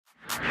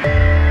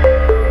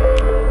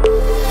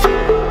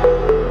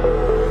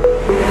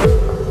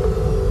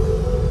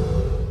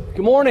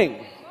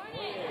morning.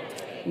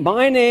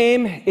 My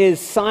name is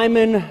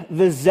Simon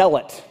the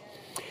Zealot,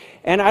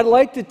 and I'd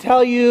like to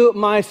tell you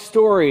my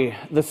story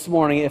this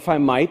morning, if I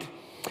might.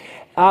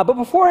 But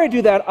before I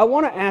do that, I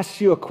want to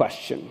ask you a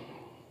question.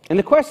 And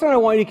the question I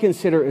want you to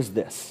consider is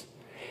this,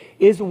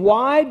 is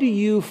why do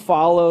you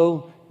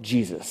follow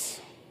Jesus?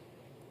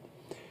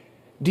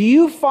 Do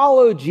you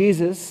follow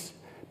Jesus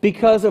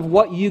because of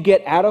what you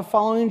get out of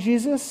following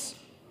Jesus?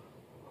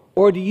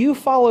 Or do you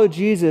follow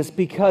Jesus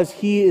because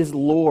he is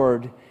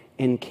Lord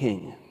and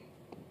King?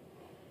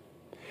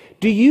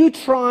 Do you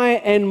try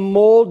and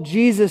mold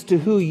Jesus to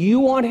who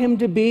you want him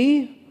to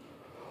be?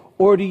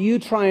 Or do you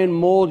try and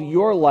mold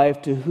your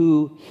life to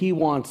who he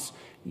wants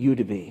you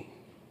to be?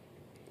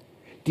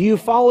 Do you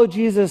follow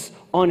Jesus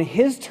on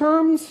his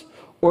terms,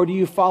 or do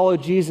you follow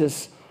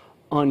Jesus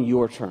on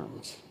your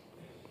terms?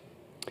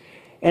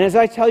 And as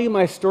I tell you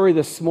my story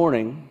this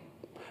morning,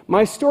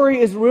 my story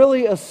is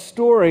really a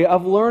story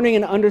of learning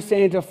and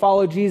understanding to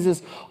follow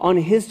Jesus on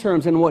his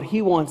terms and what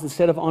he wants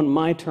instead of on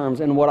my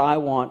terms and what I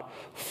want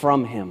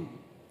from him.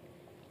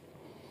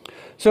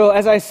 So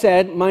as I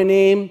said, my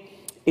name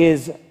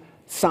is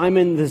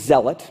Simon the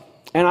Zealot,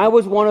 and I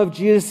was one of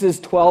Jesus'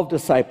 12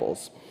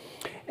 disciples.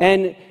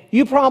 And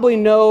you probably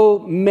know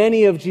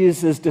many of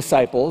Jesus'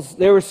 disciples.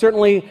 There were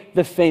certainly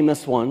the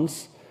famous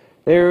ones.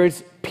 There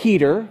is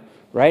Peter,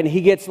 right? And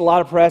he gets a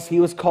lot of press. He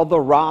was called the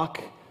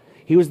Rock.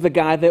 He was the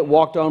guy that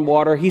walked on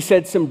water. He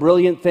said some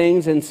brilliant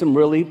things and some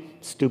really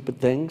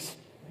stupid things.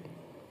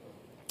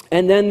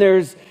 And then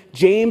there's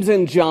James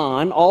and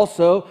John,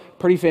 also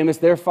pretty famous.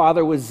 Their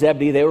father was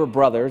Zebedee. They were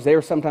brothers. They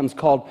were sometimes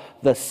called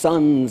the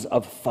sons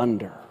of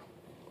thunder.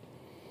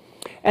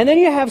 And then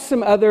you have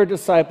some other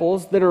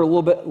disciples that are a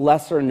little bit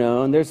lesser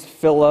known. There's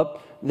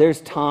Philip. There's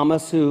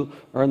Thomas, who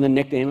earned the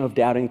nickname of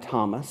Doubting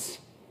Thomas.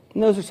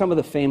 And those are some of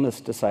the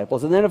famous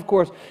disciples. And then, of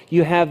course,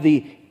 you have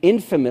the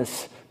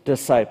infamous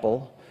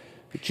disciple,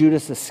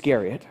 Judas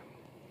Iscariot.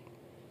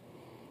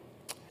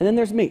 And then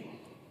there's me.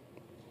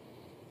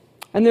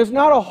 And there's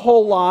not a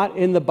whole lot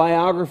in the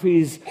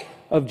biographies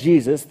of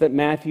Jesus that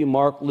Matthew,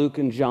 Mark, Luke,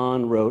 and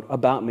John wrote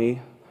about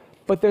me,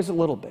 but there's a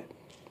little bit.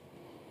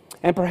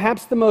 And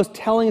perhaps the most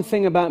telling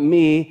thing about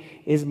me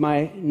is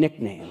my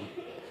nickname,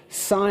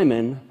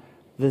 Simon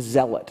the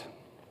Zealot.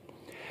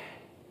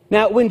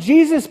 Now, when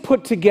Jesus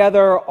put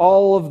together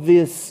all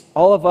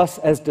of us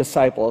as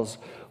disciples,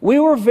 we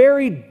were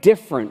very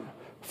different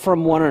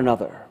from one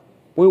another.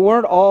 We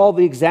weren't all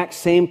the exact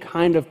same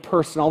kind of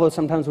person, although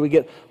sometimes we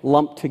get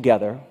lumped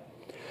together.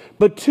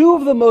 But two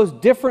of the most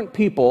different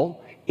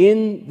people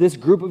in this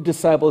group of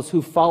disciples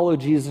who followed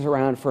Jesus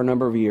around for a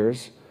number of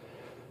years,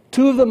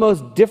 two of the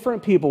most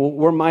different people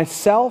were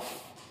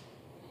myself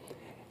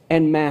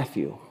and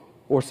Matthew,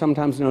 or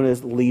sometimes known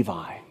as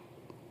Levi.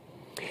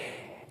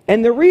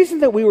 And the reason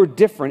that we were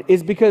different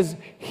is because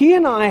he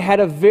and I had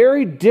a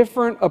very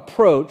different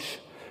approach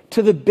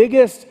to the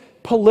biggest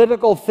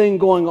political thing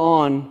going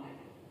on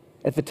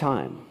at the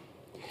time.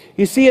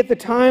 You see, at the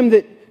time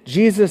that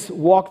Jesus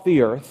walked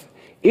the earth,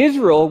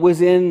 Israel was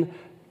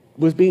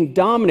being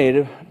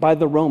dominated by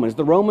the Romans.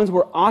 The Romans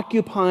were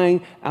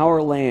occupying our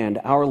land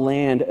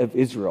of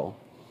Israel.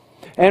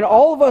 And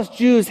all of us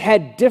Jews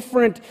had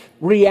different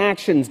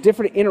reactions,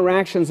 different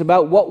interactions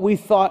about what we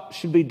thought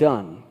should be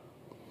done.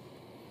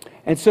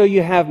 And so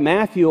you have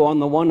Matthew on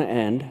the one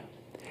end,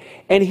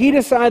 and he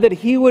decided that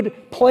he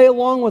would play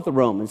along with the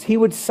Romans. He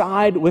would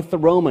side with the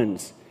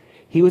Romans.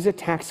 He was a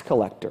tax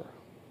collector.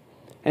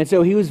 And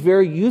so he was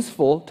very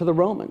useful to the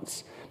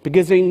Romans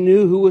because he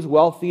knew who was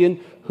wealthy and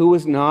who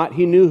was not.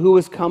 He knew who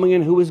was coming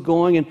and who was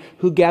going and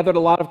who gathered a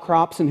lot of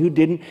crops and who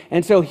didn't.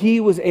 And so he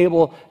was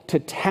able to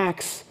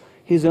tax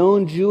his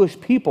own Jewish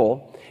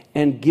people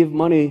and give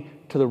money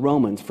to the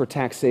Romans for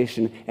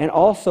taxation and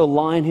also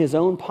line his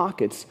own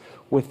pockets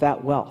with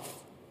that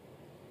wealth.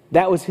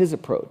 That was his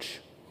approach.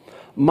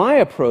 My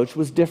approach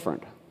was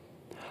different.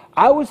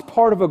 I was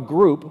part of a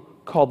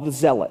group called the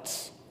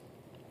Zealots.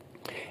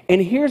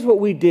 And here's what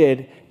we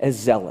did as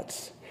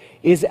Zealots,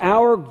 is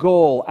our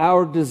goal,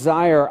 our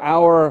desire,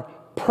 our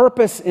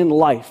purpose in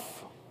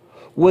life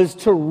was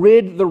to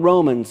rid the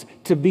Romans,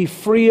 to be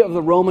free of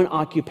the Roman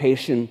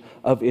occupation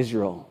of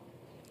Israel,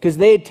 because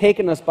they had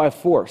taken us by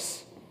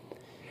force.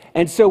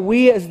 And so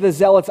we as the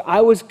Zealots,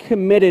 I was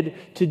committed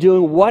to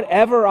doing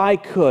whatever I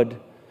could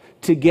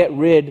to get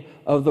rid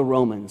of the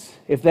Romans.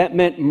 If that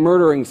meant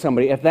murdering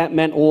somebody, if that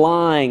meant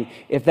lying,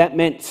 if that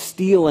meant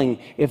stealing,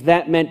 if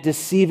that meant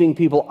deceiving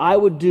people, I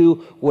would do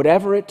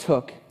whatever it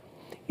took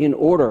in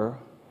order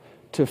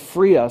to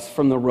free us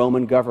from the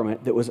Roman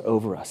government that was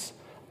over us.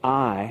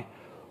 I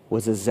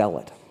was a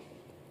zealot.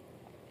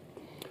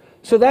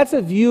 So that's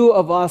a view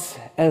of us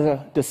as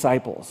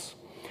disciples.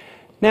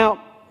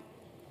 Now,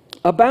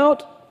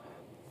 about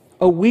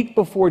a week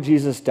before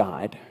Jesus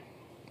died,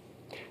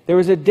 there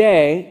was a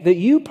day that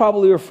you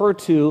probably refer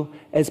to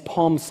as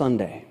Palm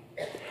Sunday.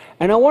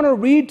 And I want to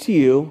read to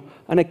you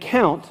an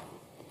account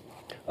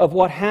of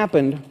what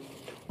happened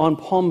on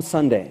Palm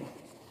Sunday.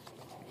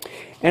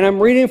 And I'm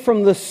reading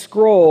from the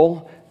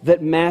scroll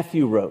that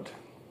Matthew wrote.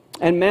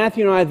 And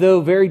Matthew and I, though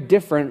very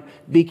different,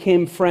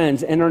 became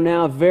friends and are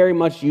now very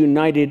much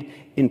united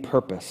in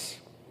purpose.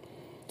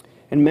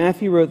 And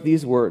Matthew wrote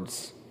these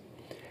words: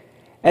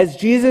 "As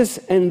Jesus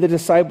and the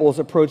disciples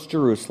approached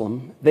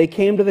Jerusalem, they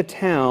came to the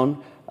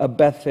town of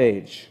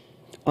Bethphage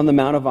on the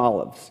Mount of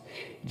Olives.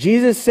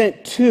 Jesus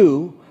sent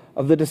 2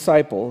 of the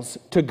disciples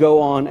to go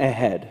on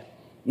ahead."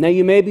 Now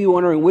you may be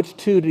wondering, which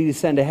 2 did he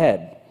send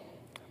ahead?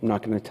 I'm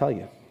not going to tell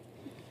you.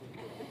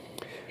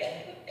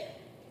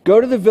 "Go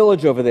to the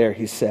village over there,"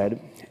 he said.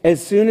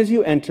 "As soon as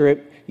you enter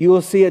it, you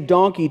will see a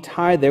donkey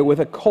tied there with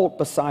a colt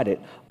beside it.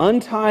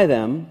 Untie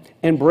them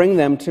and bring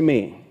them to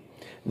me."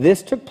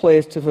 This took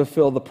place to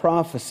fulfill the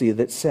prophecy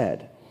that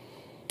said.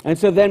 And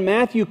so then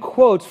Matthew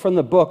quotes from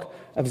the book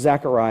of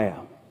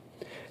Zechariah.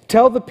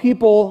 "Tell the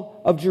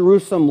people of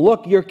Jerusalem,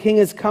 look, your king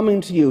is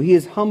coming to you. He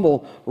is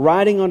humble,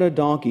 riding on a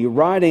donkey,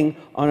 riding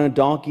on a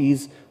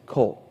donkey's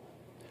colt."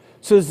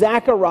 So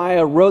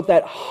Zechariah wrote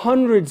that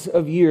hundreds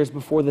of years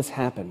before this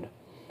happened.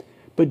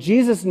 But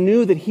Jesus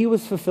knew that he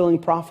was fulfilling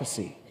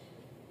prophecy.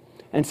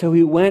 And so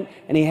he went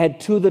and he had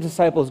 2 of the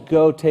disciples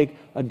go take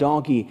a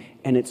donkey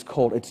and its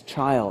colt, its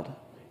child,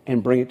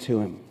 and bring it to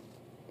him.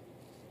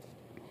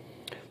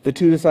 The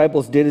 2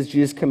 disciples did as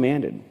Jesus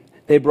commanded.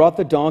 They brought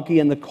the donkey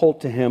and the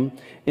colt to him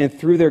and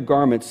threw their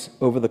garments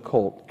over the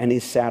colt, and he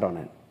sat on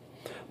it.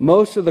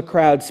 Most of the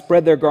crowd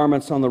spread their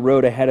garments on the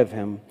road ahead of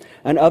him,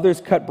 and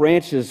others cut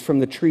branches from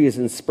the trees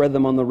and spread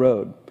them on the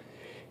road.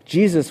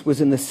 Jesus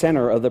was in the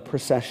center of the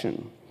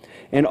procession,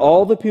 and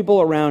all the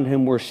people around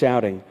him were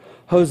shouting,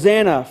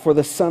 "Hosanna for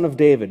the Son of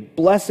David!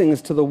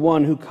 Blessings to the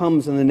one who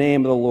comes in the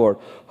name of the Lord!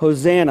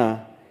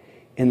 Hosanna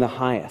in the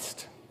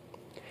highest."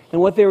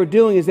 And what they were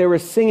doing is they were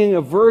singing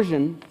a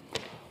version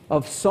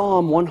of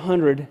Psalm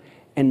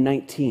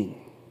 119.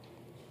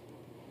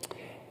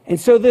 And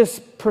so this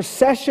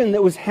procession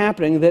that was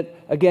happening that,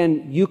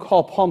 again, you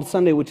call Palm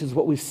Sunday, which is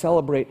what we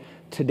celebrate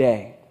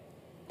today.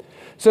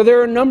 So there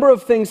are a number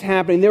of things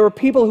happening. There were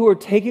people who were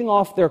taking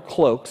off their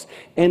cloaks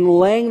and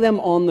laying them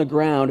on the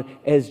ground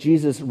as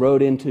Jesus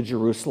rode into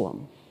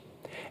Jerusalem.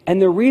 And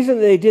the reason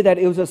they did that,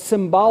 it was a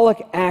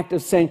symbolic act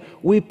of saying,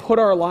 we put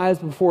our lives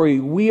before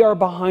you. We are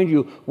behind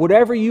you.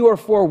 Whatever you are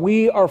for,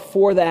 we are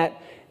for that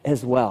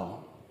as well.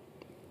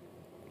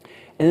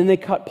 And then they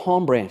cut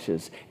palm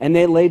branches, and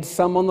they laid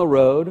some on the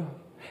road,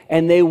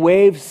 and they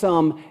waved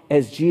some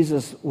as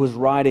Jesus was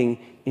riding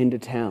into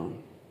town.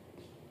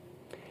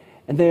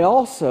 And they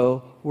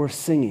also were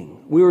singing.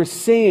 We were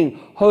singing,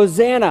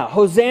 "Hosanna,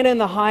 Hosanna in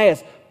the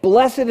highest.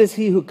 Blessed is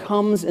he who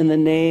comes in the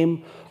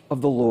name of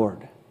the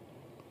Lord."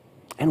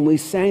 And we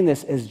sang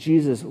this as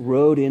Jesus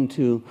rode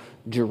into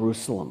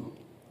Jerusalem.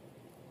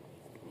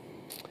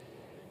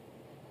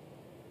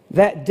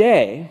 That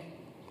day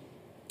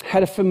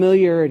had a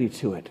familiarity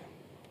to it.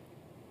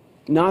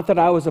 Not that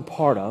I was a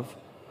part of,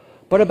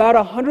 but about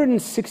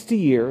 160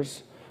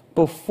 years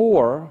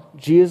before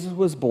Jesus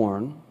was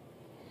born,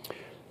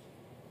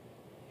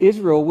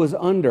 Israel was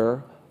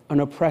under an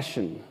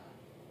oppression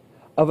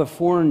of a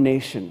foreign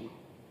nation.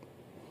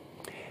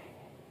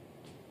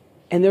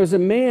 And there was a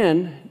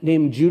man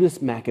named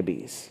Judas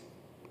Maccabees.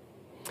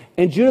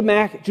 And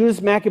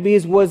Judas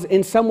Maccabees was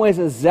in some ways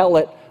a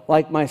zealot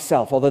like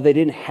myself, although they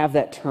didn't have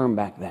that term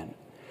back then.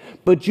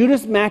 But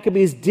Judas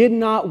Maccabees did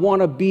not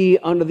want to be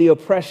under the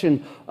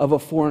oppression of a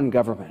foreign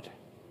government.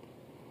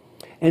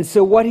 And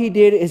so what he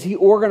did is he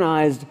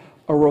organized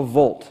a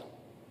revolt.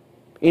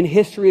 In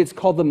history, it's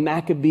called the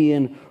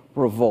Maccabean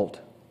Revolt.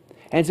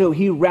 And so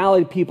he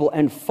rallied people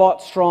and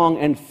fought strong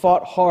and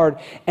fought hard,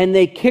 and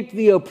they kicked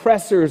the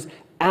oppressors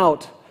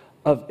out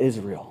of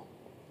Israel.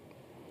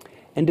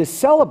 And to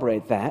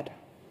celebrate that,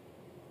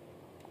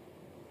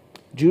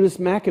 Judas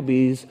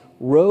Maccabees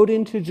rode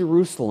into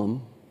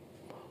Jerusalem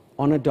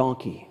on a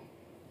donkey.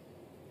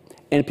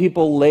 And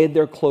people laid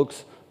their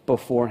cloaks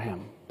before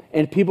him.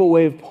 And people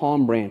waved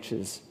palm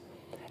branches.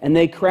 And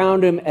they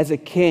crowned him as a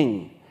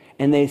king.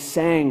 And they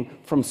sang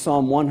from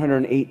Psalm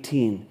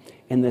 118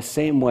 in the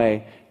same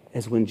way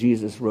as when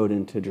Jesus rode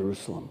into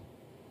Jerusalem.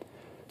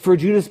 For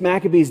Judas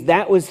Maccabees,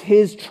 that was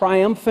his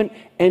triumphant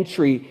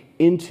entry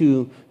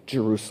into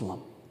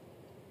Jerusalem.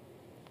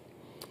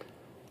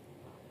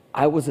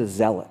 I was a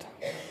zealot.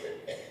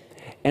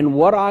 And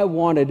what I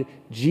wanted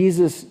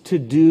Jesus to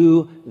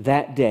do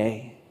that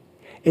day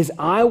is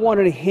I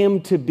wanted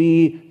him to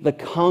be the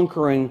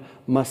conquering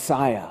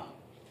Messiah.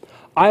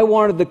 I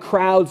wanted the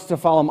crowds to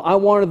follow him. I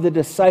wanted the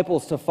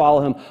disciples to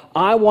follow him.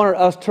 I wanted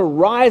us to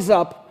rise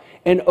up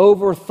and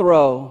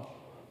overthrow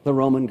the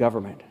Roman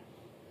government.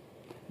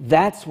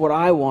 That's what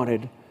I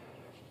wanted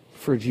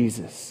for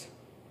Jesus.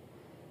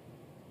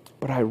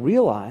 But I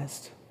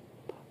realized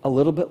a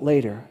little bit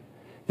later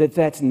that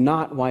that's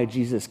not why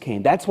Jesus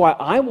came. That's why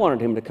I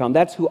wanted him to come.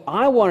 That's who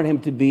I wanted him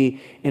to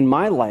be in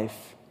my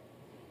life.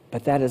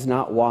 But that is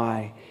not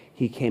why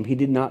he came. He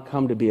did not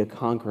come to be a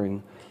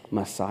conquering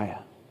Messiah.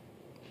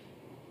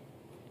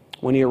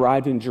 When he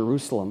arrived in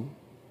Jerusalem,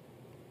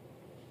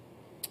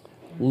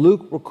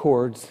 Luke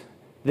records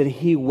that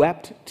he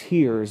wept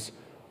tears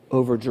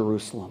over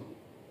Jerusalem.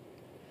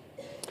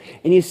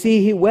 And you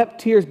see, he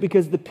wept tears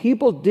because the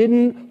people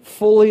didn't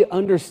fully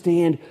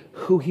understand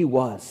who he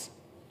was.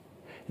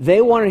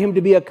 They wanted him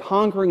to be a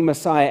conquering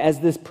Messiah, as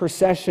this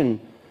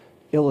procession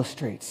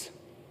illustrates.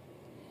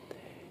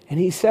 And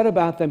he said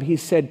about them, he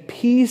said,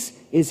 peace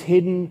is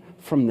hidden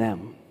from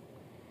them.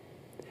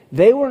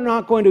 They were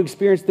not going to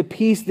experience the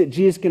peace that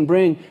Jesus can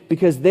bring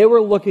because they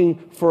were looking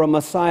for a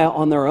Messiah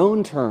on their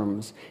own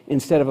terms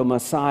instead of a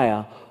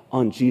Messiah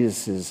on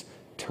Jesus'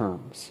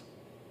 terms.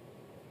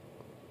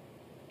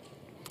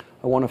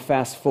 I want to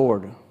fast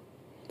forward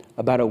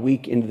about a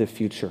week into the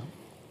future.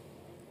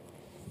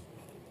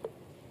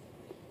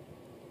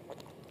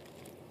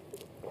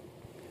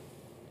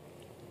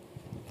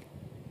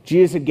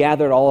 Jesus had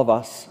gathered all of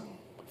us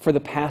for the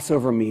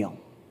Passover meal.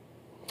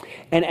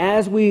 And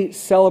as we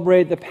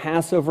celebrate the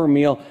Passover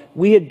meal,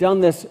 we had done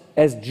this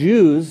as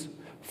Jews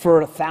for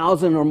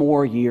 1,000 or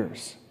more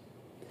years.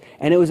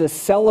 And it was a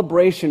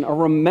celebration, a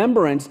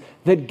remembrance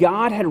that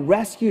God had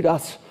rescued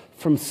us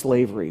from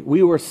slavery.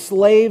 We were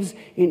slaves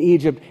in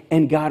Egypt,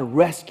 and God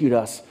rescued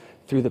us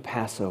through the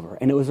Passover.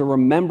 And it was a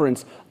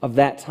remembrance of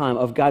that time,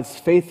 of God's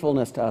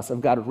faithfulness to us,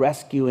 of God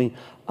rescuing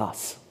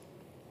us.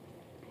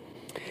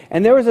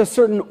 And there was a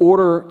certain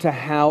order to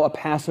how a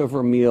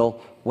Passover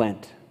meal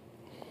went.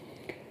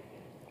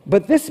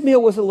 But this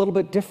meal was a little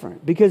bit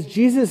different because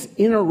Jesus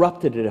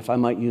interrupted it, if I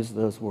might use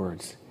those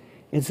words,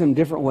 in some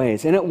different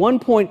ways. And at one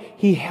point,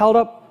 he held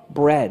up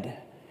bread.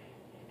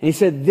 And he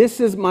said, "This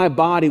is my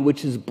body,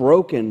 which is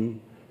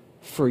broken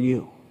for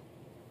you."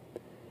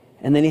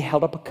 And then he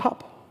held up a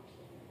cup.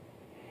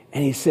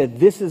 And he said,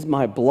 "This is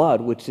my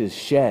blood, which is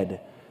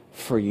shed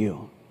for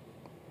you."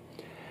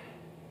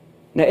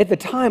 Now, at the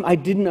time, I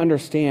didn't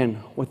understand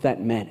what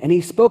that meant. And he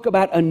spoke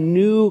about a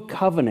new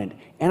covenant.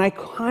 And I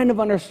kind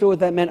of understood what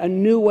that meant, a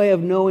new way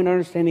of knowing and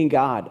understanding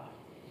God.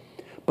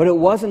 But it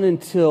wasn't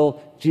until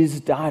Jesus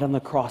died on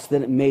the cross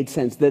that it made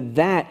sense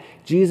that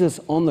Jesus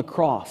on the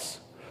cross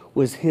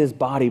was his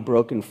body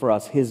broken for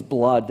us, his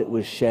blood that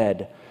was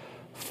shed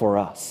for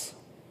us.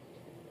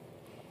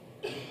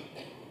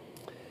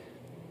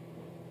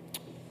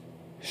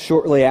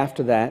 Shortly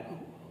after that,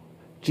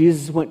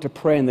 Jesus went to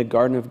pray in the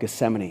Garden of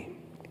Gethsemane.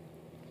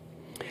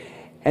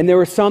 And there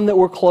were some that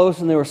were close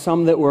and there were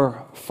some that were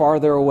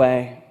farther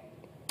away.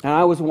 And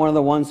I was one of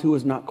the ones who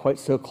was not quite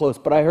so close.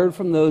 But I heard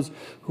from those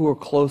who were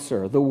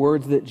closer the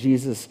words that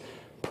Jesus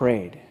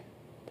prayed.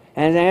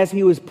 And as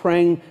he was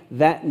praying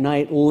that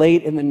night,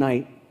 late in the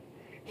night,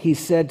 he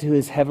said to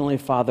his heavenly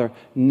Father,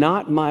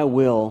 "Not my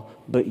will,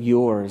 but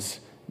yours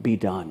be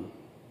done."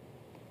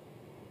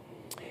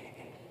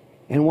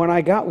 And when I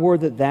got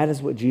word that that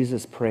is what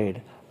Jesus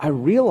prayed, I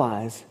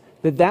realized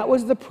that that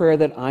was the prayer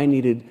that I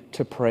needed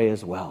to pray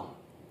as well.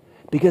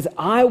 Because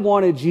I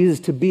wanted Jesus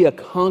to be a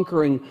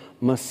conquering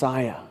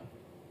Messiah.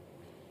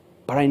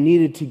 But I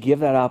needed to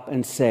give that up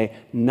and say,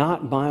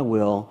 "Not my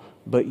will,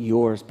 but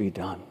yours be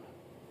done."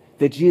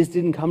 That Jesus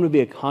didn't come to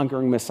be a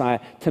conquering Messiah,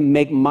 to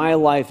make my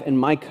life and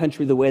my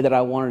country the way that I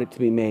wanted it to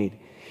be made.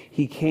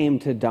 He came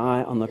to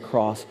die on the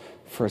cross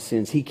for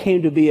sins. He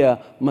came to be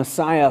a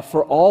Messiah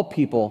for all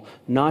people,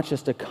 not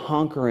just a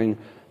conquering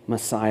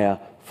Messiah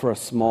for a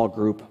small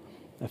group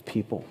of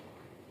people.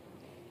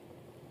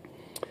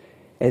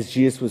 As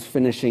Jesus was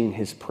finishing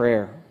his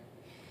prayer,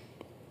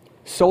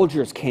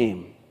 soldiers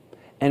came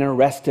and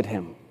arrested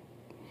him.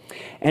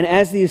 And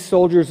as these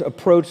soldiers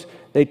approached,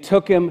 they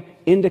took him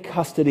into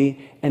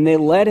custody and they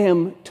led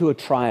him to a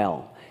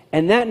trial.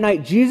 And that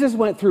night, Jesus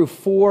went through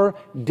 4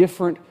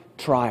 different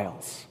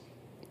trials.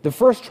 The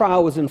first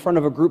trial was in front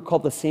of a group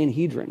called the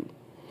Sanhedrin.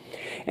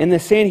 And the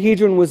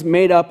Sanhedrin was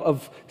made up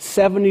of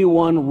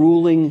 71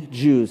 ruling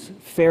Jews,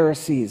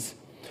 Pharisees.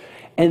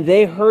 And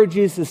they heard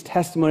Jesus'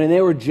 testimony, and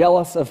they were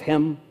jealous of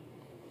him.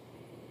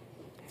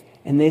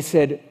 And they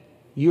said,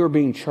 "You are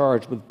being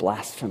charged with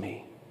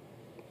blasphemy."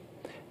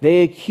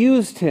 They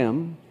accused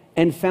him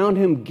and found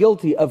him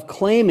guilty of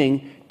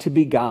claiming to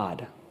be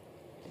God.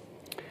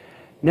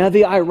 Now,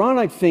 the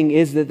ironic thing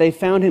is that they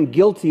found him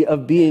guilty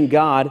of being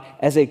God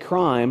as a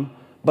crime,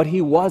 but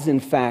he was, in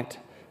fact,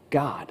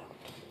 God.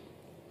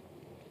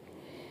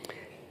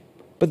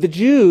 But the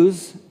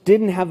Jews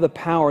didn't have the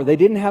power, they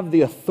didn't have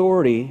the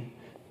authority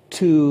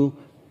to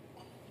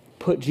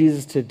put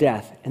Jesus to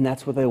death, and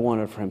that's what they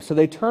wanted for him. So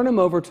they turned him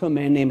over to a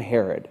man named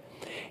Herod.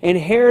 And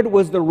Herod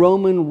was the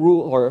Roman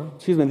ruler,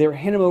 they were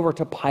handing him over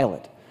to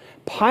Pilate.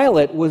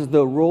 Pilate was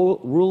the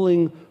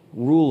ruling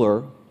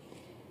ruler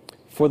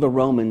for the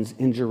Romans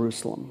in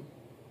Jerusalem.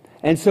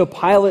 And so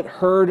Pilate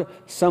heard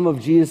some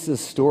of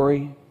Jesus'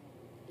 story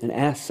and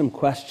asked some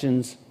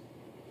questions.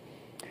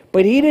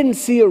 But he didn't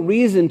see a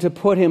reason to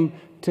put him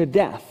to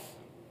death.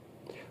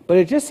 But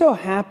it just so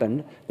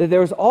happened that there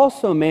was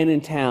also a man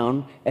in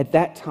town at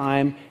that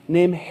time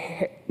named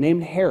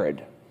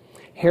Herod.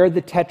 Herod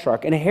the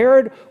Tetrarch. And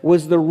Herod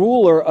was the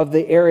ruler of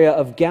the area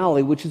of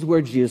Galilee, which is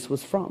where Jesus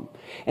was from.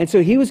 And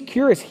so he was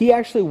curious. He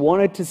actually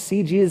wanted to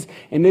see Jesus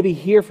and maybe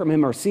hear from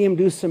him or see him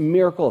do some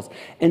miracles.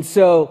 And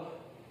so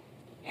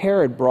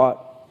Herod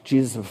brought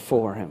Jesus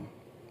before him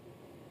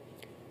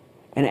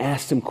and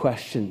asked him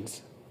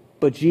questions.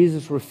 But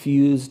Jesus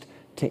refused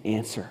to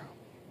answer.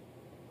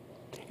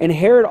 And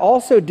Herod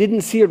also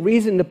didn't see a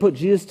reason to put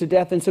Jesus to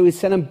death, and so he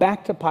sent him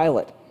back to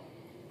Pilate.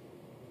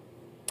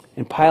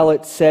 And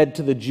Pilate said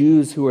to the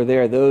Jews who were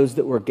there, those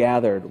that were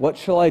gathered, "What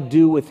shall I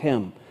do with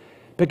him?"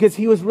 Because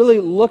he was really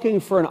looking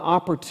for an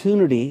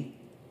opportunity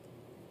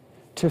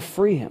to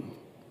free him,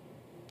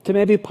 to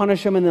maybe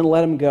punish him and then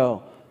let him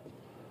go.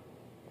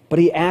 But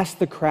he asked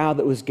the crowd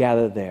that was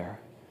gathered there.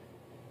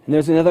 And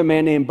there's another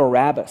man named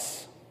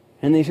Barabbas.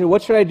 And they said,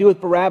 "What should I do with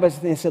Barabbas?"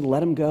 And they said,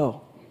 "Let him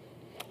go."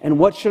 "And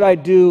what should I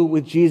do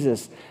with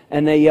Jesus?"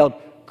 And they yelled,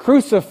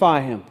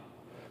 "Crucify him!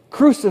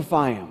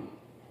 Crucify him!"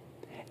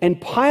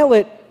 And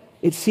Pilate,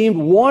 it seemed,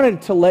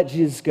 wanted to let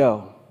Jesus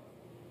go.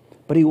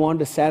 But he wanted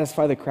to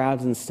satisfy the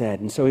crowds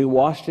instead. And so he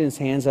washed his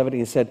hands of it and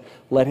he said,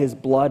 "Let his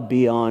blood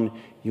be on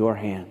your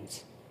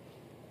hands."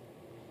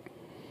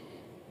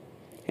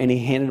 And he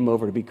handed him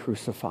over to be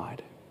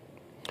crucified.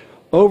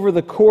 Over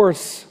the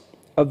course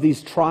of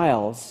these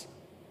trials,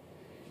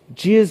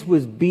 Jesus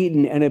was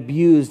beaten and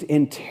abused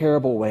in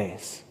terrible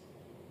ways.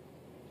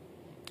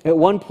 At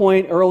one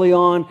point early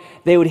on,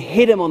 they would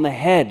hit him on the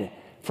head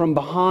from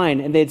behind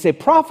and they'd say,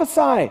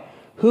 "Prophesy,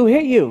 who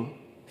hit you?"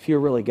 if you're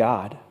really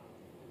God.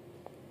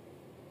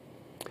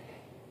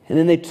 And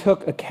then they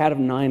took a cat of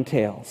nine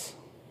tails,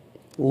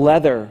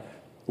 leather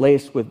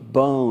laced with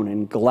bone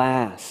and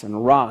glass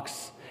and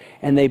rocks,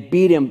 and they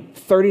beat him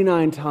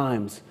 39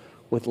 times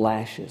with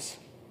lashes.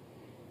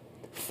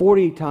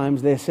 40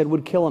 times they said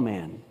would kill a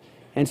man.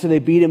 And so they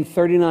beat him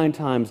 39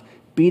 times,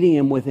 beating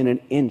him within an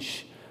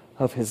inch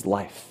of his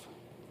life.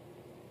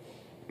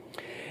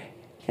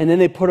 And then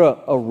they put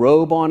a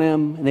robe on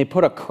him, and they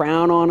put a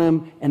crown on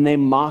him, and they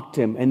mocked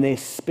him, and they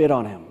spit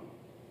on him.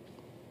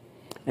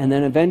 And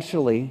then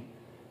eventually,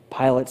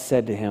 Pilate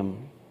said to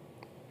him,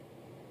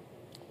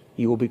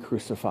 "You will be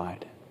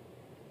crucified."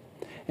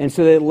 And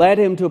so they led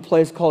him to a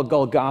place called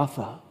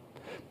Golgotha.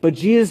 But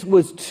Jesus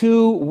was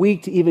too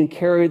weak to even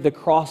carry the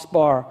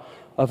crossbar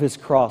of his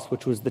cross,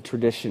 which was the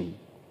tradition.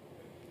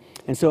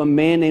 And so a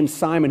man named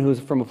Simon, who was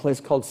from a place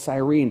called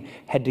Cyrene,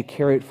 had to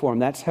carry it for him.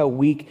 That's how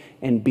weak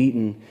and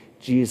beaten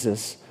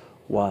Jesus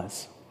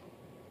was.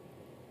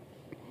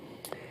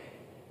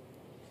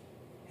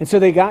 And so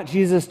they got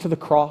Jesus to the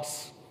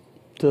cross,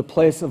 to the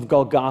place of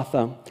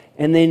Golgotha,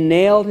 and they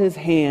nailed his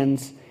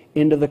hands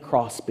into the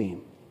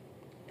crossbeam.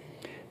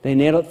 They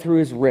nailed it through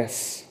his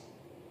wrists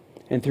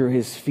and through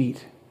his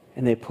feet,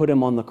 and they put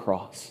him on the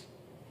cross.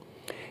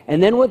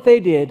 And then what they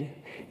did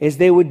is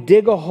they would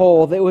dig a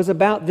hole that was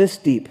about this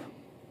deep,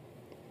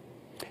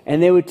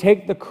 and they would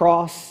take the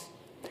cross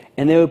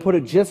and they would put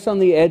it just on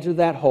the edge of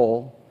that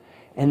hole,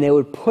 and they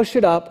would push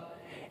it up,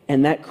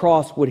 and that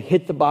cross would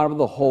hit the bottom of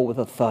the hole with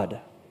a thud.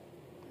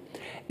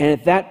 And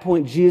at that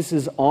point,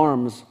 Jesus'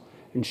 arms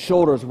and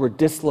shoulders were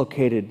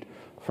dislocated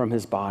from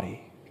his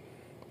body.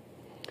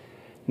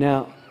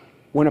 Now,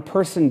 when a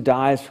person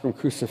dies from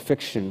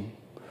crucifixion,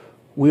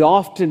 we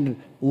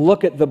often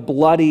look at the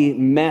bloody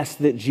mess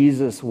that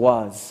Jesus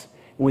was,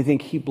 and we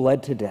think he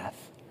bled to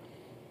death.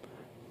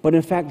 But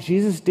in fact,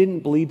 Jesus didn't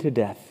bleed to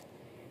death.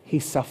 He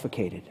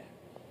suffocated.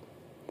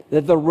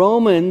 That the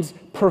Romans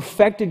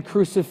perfected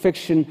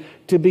crucifixion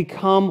to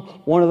become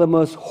one of the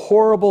most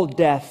horrible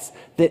deaths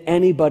that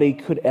anybody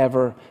could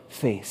ever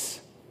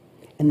face.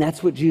 And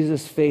that's what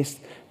Jesus faced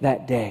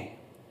that day.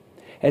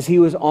 As he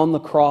was on the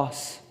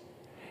cross,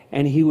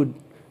 and he would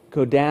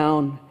go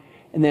down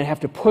and then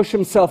have to push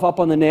himself up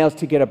on the nails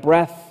to get a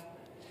breath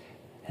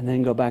and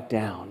then go back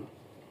down.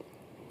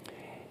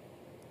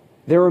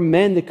 There were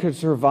men that could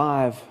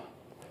survive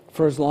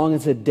for as long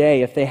as a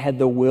day if they had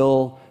the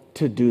will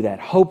to do that,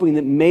 hoping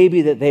that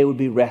maybe that they would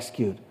be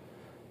rescued,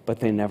 but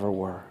they never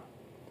were.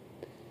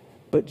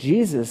 But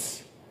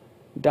Jesus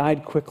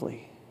died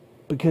quickly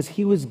because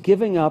he was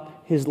giving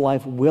up his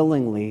life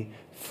willingly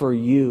for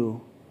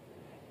you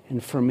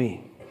and for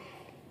me.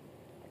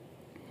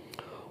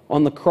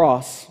 On the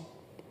cross,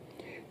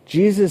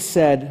 Jesus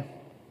said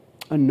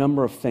a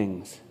number of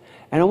things.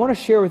 And I want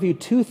to share with you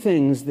two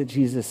things that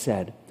Jesus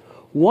said.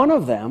 One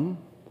of them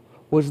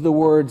was the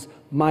words,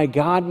 my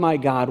God,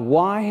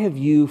 why have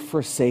you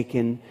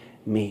forsaken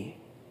me?"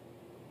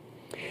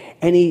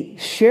 And he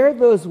shared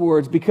those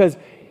words because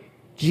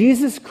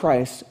Jesus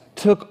Christ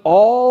took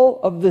all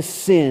of the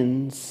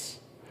sins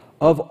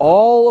of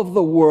all of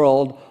the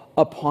world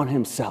upon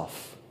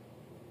himself.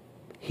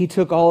 He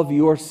took all of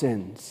your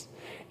sins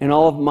and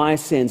all of my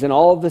sins and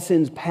all of the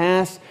sins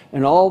past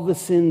and all of the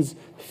sins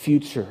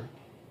future.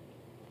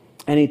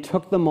 And he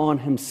took them on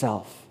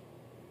himself.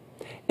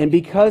 And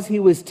because he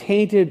was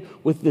tainted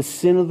with the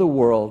sin of the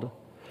world,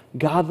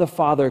 God the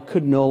Father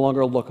could no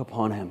longer look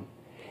upon him.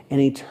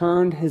 And he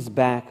turned his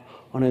back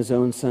on his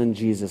own son,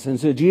 Jesus. And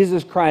so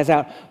Jesus cries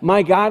out,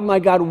 my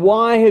God,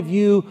 why have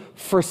you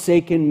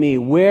forsaken me?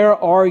 Where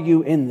are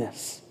you in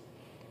this?"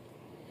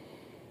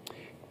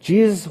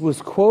 Jesus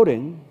was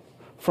quoting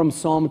from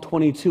Psalm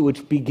 22,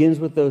 which begins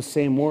with those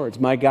same words,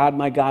 my God,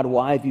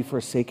 why have you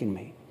forsaken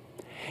me?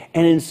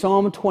 And in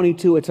Psalm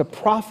 22, it's a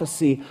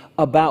prophecy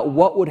about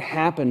what would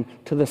happen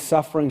to the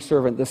suffering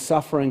servant, the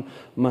suffering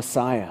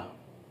Messiah.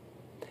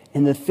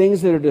 And the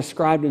things that are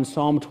described in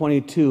Psalm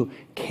 22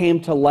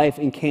 came to life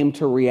and came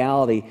to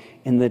reality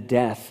in the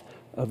death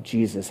of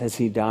Jesus as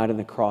he died on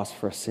the cross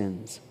for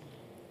sins.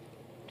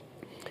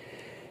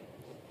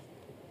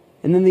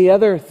 And then the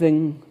other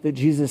thing that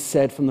Jesus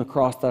said from the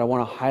cross that I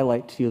want to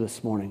highlight to you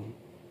this morning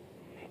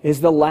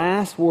is the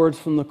last words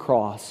from the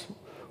cross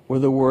were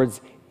the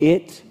words,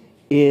 "It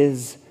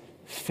is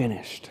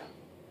finished."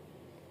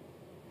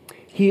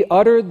 He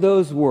uttered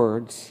those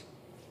words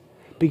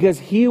because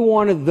he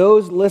wanted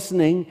those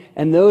listening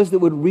and those that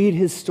would read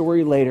his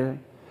story later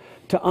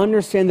to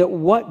understand that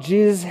what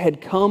Jesus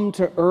had come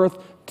to earth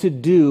to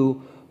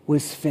do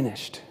was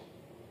finished.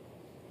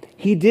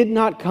 He did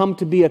not come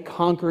to be a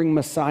conquering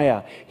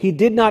Messiah. He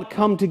did not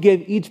come to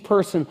give each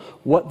person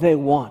what they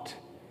want.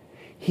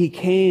 He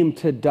came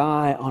to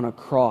die on a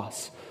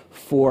cross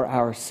for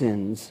our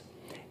sins,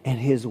 and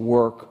his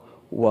work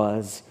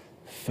was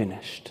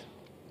finished.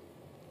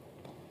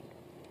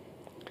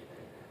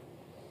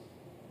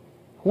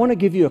 I want to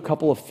give you a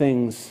couple of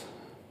things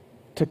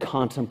to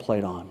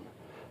contemplate on,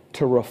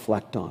 to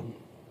reflect on.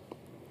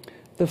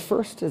 The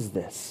first is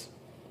this.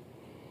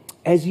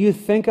 As you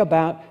think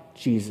about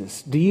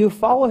Jesus, do you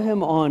follow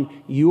him on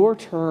your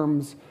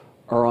terms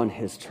or on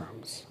his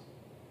terms?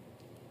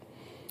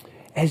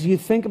 As you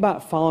think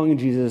about following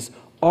Jesus,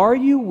 are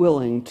you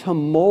willing to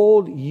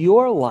mold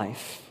your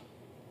life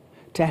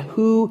to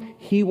who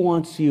he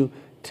wants you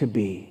to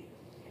be,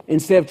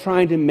 instead of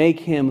trying to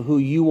make him who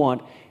you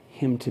want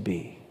him to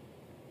be?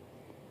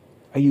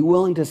 Are you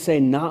willing to say,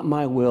 "Not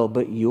my will,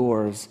 but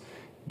yours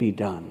be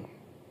done"?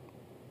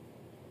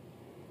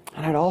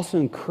 And I'd also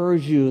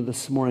encourage you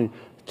this morning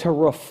to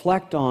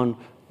reflect on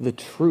the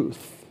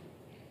truth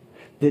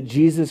that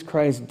Jesus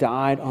Christ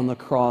died on the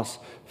cross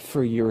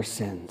for your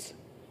sins.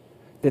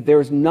 That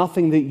there is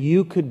nothing that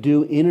you could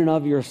do in and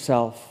of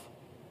yourself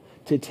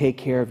to take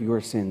care of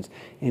your sins.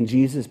 And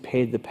Jesus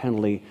paid the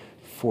penalty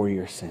for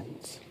your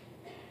sins.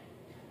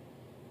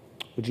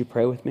 Would you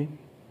pray with me?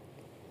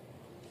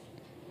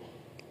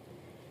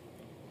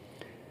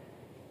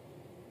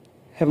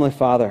 Heavenly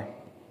Father,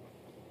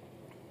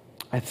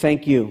 I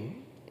thank you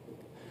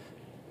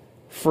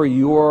for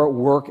your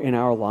work in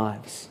our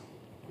lives.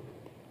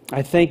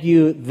 I thank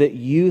you that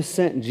you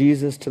sent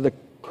Jesus to the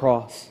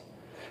cross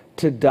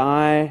to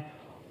die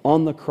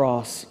on the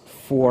cross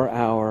for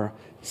our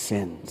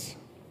sins.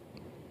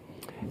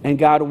 And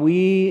God,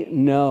 we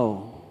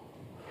know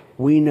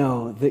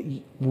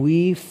that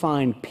we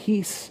find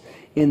peace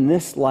in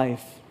this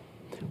life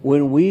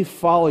when we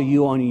follow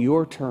you on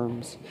your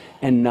terms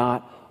and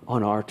not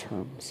on our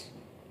terms.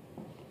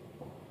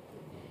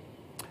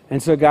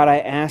 And so, God, I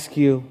ask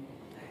you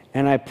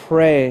and I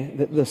pray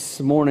that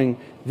this morning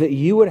that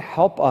you would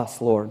help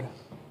us, Lord,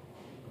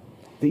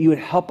 that you would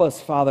help us,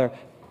 Father,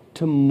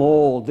 to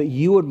mold, that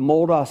you would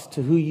mold us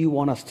to who you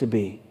want us to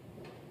be.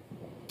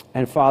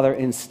 And Father,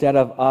 instead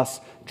of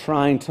us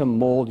trying to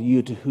mold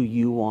you to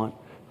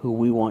who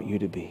we want you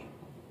to be.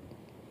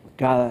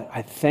 God,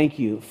 I thank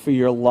you for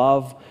your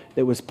love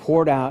that was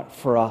poured out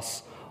for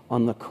us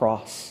on the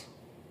cross.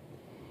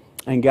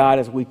 And God,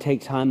 as we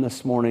take time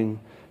this morning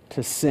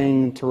to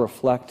sing, to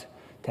reflect,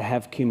 to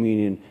have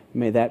communion,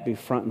 may that be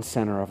front and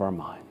center of our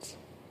minds.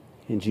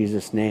 In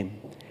Jesus' name,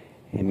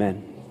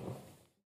 amen.